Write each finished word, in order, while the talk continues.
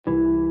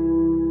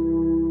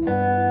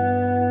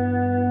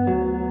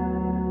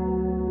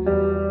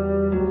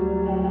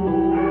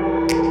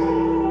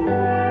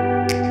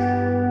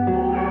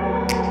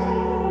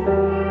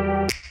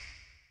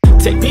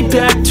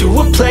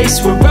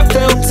place where I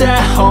felt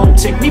at home.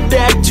 Take me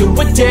back to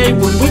a day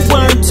when we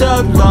weren't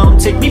alone.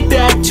 Take me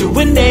back to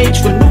an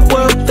age when the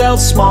world felt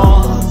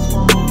small,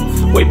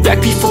 way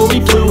back before we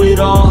blew it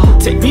all.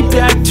 Take me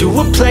back to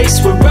a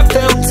place where I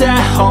felt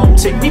at home.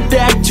 Take me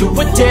back to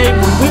a day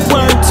when we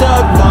weren't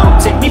alone.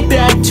 Take me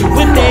back to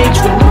an age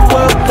when the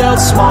world felt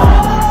small,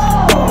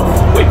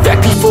 way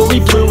back before we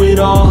blew it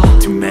all.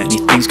 Too many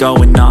things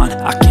going on,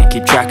 I can't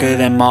keep track of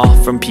them all.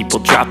 From people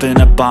dropping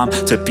a bomb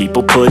to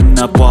people putting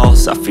up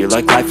walls. I feel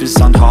like life is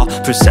on hold,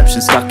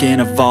 perception stuck in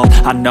a vault.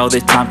 I know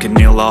that time can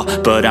heal all,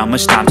 but how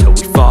much time till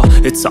we fall?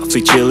 It's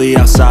awfully chilly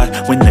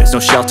outside when there's no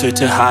shelter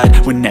to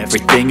hide. When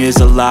everything is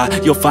a lie,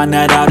 you'll find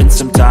that out in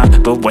some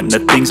time. But when the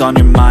things on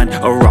your mind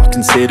are all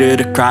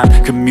considered a crime,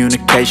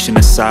 communication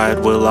aside,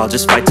 we'll all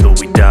just fight till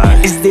we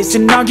die. Is this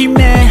an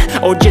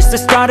argument or just the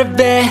start of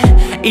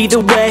it? Either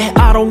way,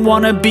 I don't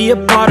wanna be a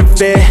part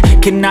of it.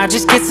 Can I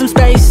just get some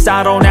space?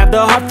 I don't have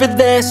the heart for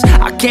this.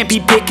 I can't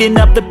be picking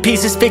up the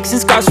pieces, fixing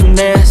scars from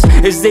this.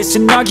 Is this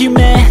an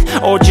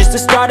argument or just the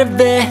start of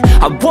it?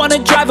 I wanna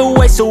drive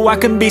away so I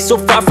can be so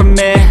far from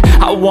it.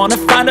 I wanna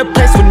find a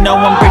place where no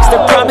one breaks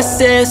their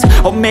promises,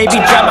 or maybe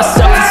drown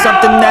myself in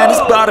something that is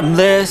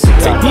bottomless.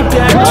 Take me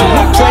back to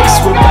a place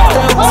where I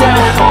felt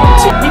at home.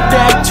 Take me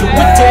back to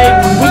a day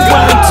when we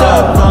weren't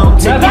alone.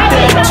 Take me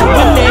back to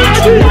an age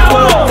when the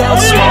world felt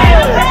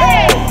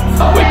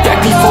small, way back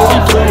before we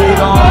blew it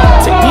all.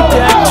 Take me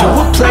back to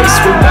a place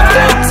where I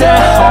felt at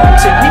home.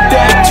 Take me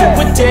back to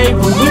a day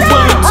when we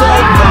weren't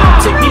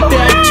alone. Take me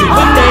back to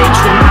an age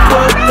when the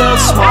world felt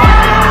small,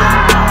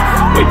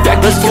 way back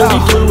before we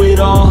blew it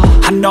all.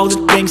 I know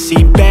that things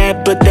seem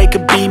bad, but they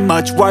could be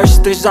much worse.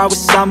 There's always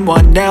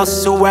someone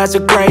else who has a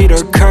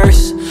greater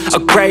curse, a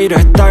greater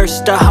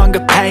thirst, a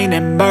hunger, pain,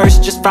 and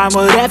mercy. Just find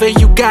whatever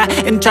you got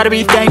and try to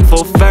be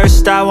thankful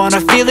first. I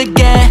wanna feel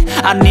again,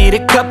 I need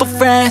a couple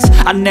friends.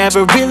 I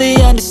never really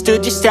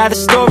understood just how the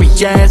story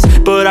ends,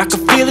 but I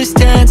can feel it's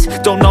tense,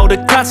 don't know the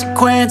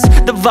consequence.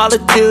 The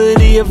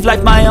volatility of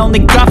life, my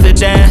only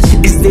confidence.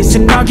 Is this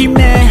an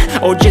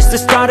argument or just the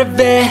start of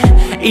it?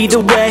 Either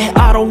way,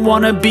 I don't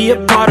wanna be a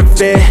part of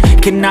it.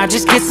 Can I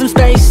just get some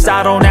space?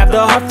 I don't have the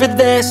heart for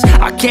this.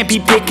 I can't be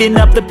picking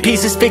up the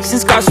pieces, fixing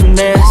scars from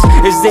this.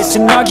 Is this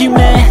an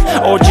argument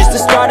or just the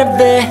start of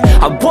it?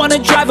 I wanna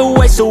drive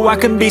away so I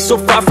can be so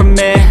far from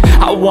it.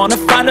 I wanna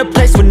find a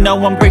place where no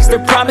one breaks their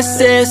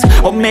promises,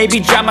 or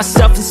maybe drown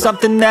myself in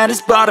something that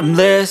is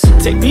bottomless.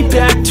 Take me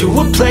back to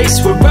a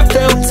place where I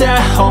felt at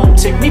home.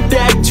 Take me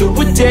back to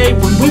a day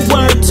when we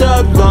weren't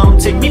alone.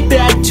 Take me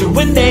back to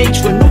an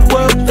age when the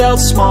world felt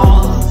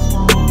small,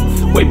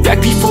 way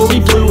back before we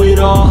blew it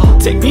all.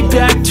 Take me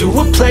back to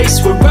a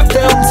place where I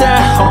felt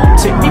at home.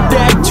 Take me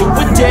back to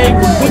a day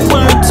when we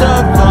weren't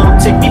alone.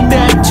 Take me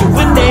back to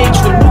an age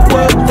when the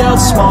world felt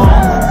small,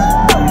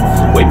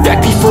 way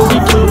back before we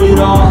blew it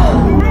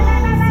all.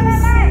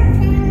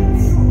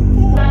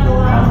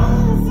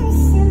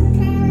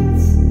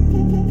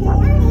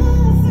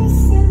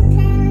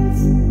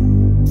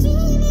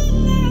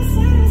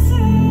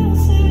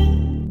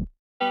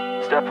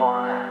 Step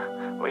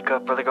 1, wake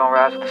up early, gonna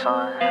rise with the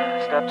sun.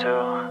 Step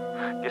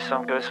 2, get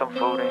some good, some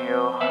food in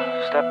you.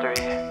 Step 3,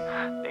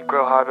 think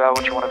real hard about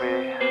what you wanna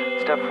be.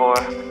 Step 4,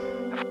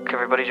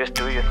 everybody just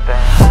do your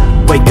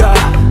thing. Wake up,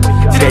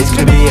 today's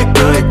gonna be a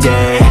good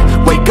day.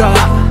 Wake up,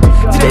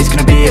 today's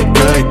gonna be a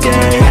good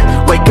day.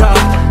 Wake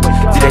up,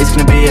 today's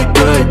gonna be a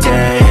good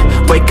day.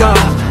 Wake up,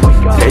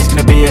 today's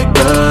gonna be a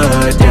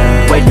good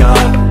day. Wake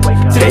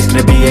up, today's gonna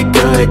be a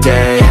good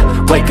day.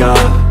 Wake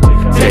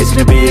up, today's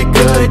gonna be a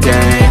good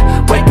day.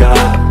 Wake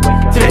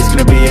up, today's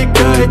gonna be a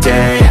good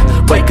day.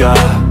 Wake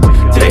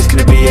up, today's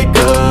gonna be a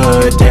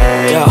good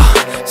day.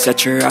 Yo,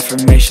 set your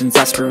affirmations,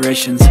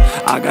 aspirations.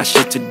 I got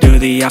shit to do,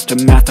 the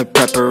aftermath of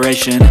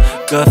preparation.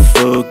 Good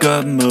food,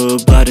 good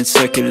mood, blood in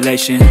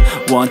circulation.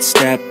 One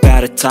step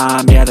at a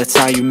time, yeah, that's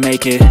how you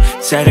make it.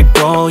 Set a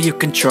goal you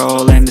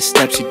control and the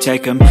steps you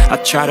take them. I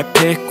try to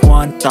pick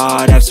one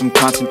thought, have some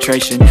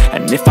concentration,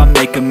 and if I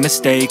make a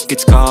mistake,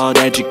 it's called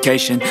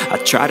education. I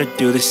try to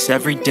do this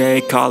every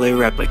day, call it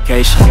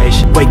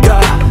replication. Wake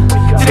up,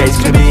 today's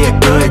gonna be a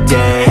good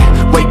day.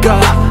 Wake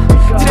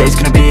up, today's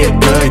gonna be a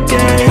good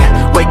day.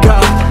 Wake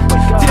up,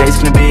 today's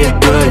gonna be a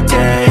good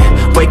day.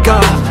 Wake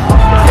up,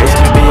 today's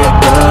gonna be a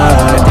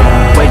good day.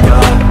 Wake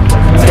up,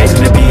 today's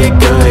gonna be a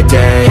good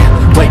day.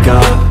 Wake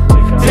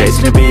up, today's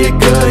gonna be a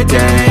good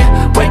day.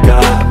 Wake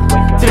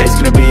up, today's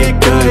gonna be a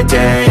good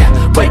day.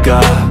 Wake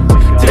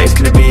up, today's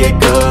gonna be a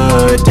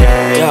good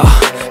day. Yo,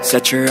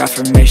 set your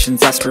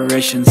affirmations,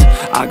 aspirations.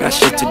 I got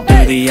shit to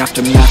do, the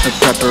aftermath of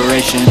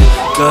preparation.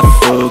 Good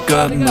food,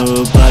 good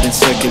mood, blood in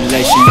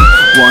circulation.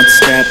 One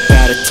step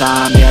at a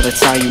time, yeah,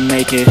 that's how you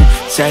make it.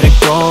 Set a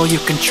goal you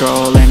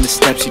control and the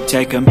steps you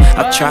take them.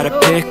 I try to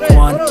pick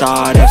one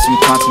thought, have some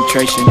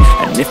concentration,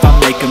 and if I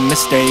make a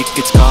mistake,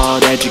 it's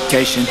called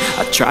education.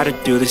 I try to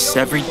do this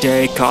every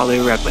day, call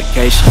it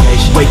replication.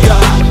 Wake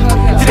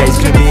up, today's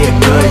gonna be a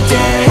good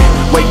day.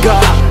 Wake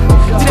up,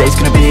 today's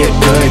gonna be a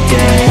good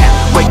day.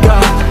 Wake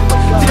up,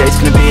 today's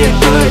gonna be a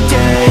good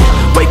day.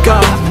 Wake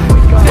up,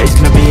 Today's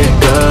gonna be a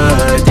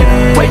good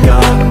day. Wake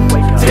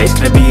up. Today's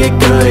gonna be a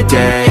good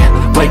day.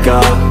 Wake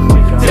up.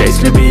 Today's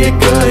gonna be a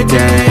good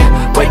day.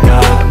 Wake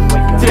up.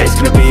 Today's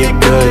gonna be a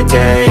good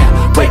day.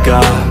 Wake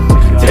up.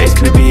 Today's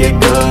gonna be a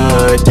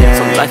good day.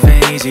 So life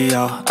ain't easy,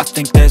 yo. I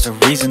think there's a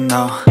reason,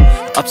 though.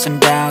 Ups and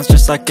downs,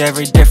 just like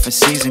every different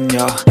season,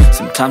 yo.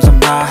 Sometimes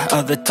I'm high,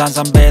 other times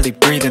I'm barely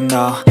breathing,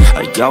 though.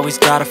 I always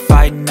gotta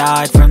fight and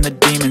hide from the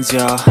demons,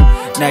 yo.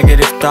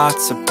 Negative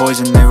thoughts are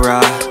poison, they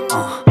rot.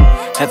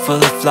 Head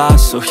full of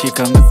flies, so here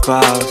come the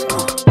clouds.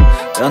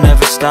 They'll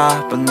never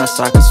stop unless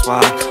I can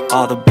swap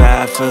all the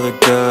bad for the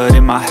good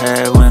in my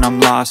head when I'm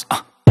lost.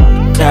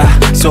 Yeah,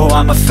 so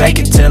I'ma fake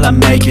it till I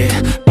make it.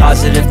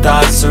 Positive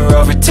thoughts are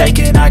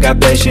overtaken, I got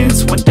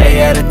patience. One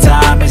day at a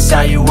time is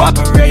how you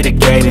operate a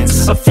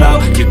cadence. A flow,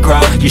 you grow,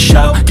 you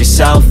show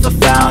yourself a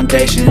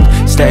foundation.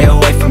 Stay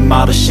away from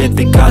all the shit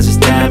that causes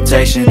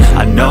temptation.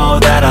 I know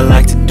that I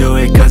like to do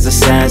it cause it's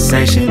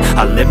sensation.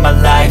 I live my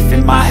life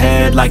in my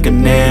head like a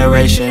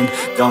narration.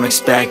 Don't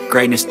expect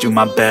greatness, do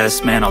my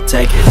best, man, I'll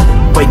take it.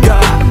 Wake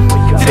up,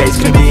 today's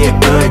gonna be a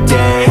good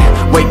day.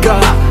 Wake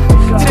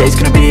up, today's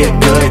gonna be a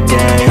good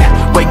day.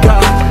 Wake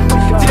up,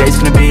 today's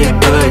gonna be a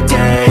good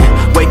day.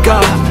 Wake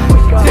up,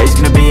 today's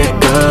gonna be a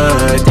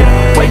good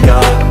day. Wake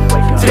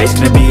up, today's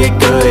gonna be a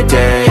good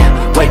day.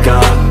 Wake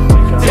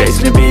up, today's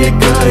gonna be a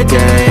good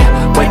day.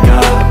 Wake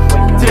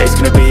up, today's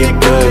gonna be a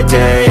good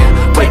day.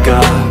 Wake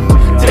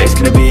up, today's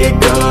gonna be a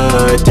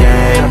good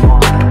day.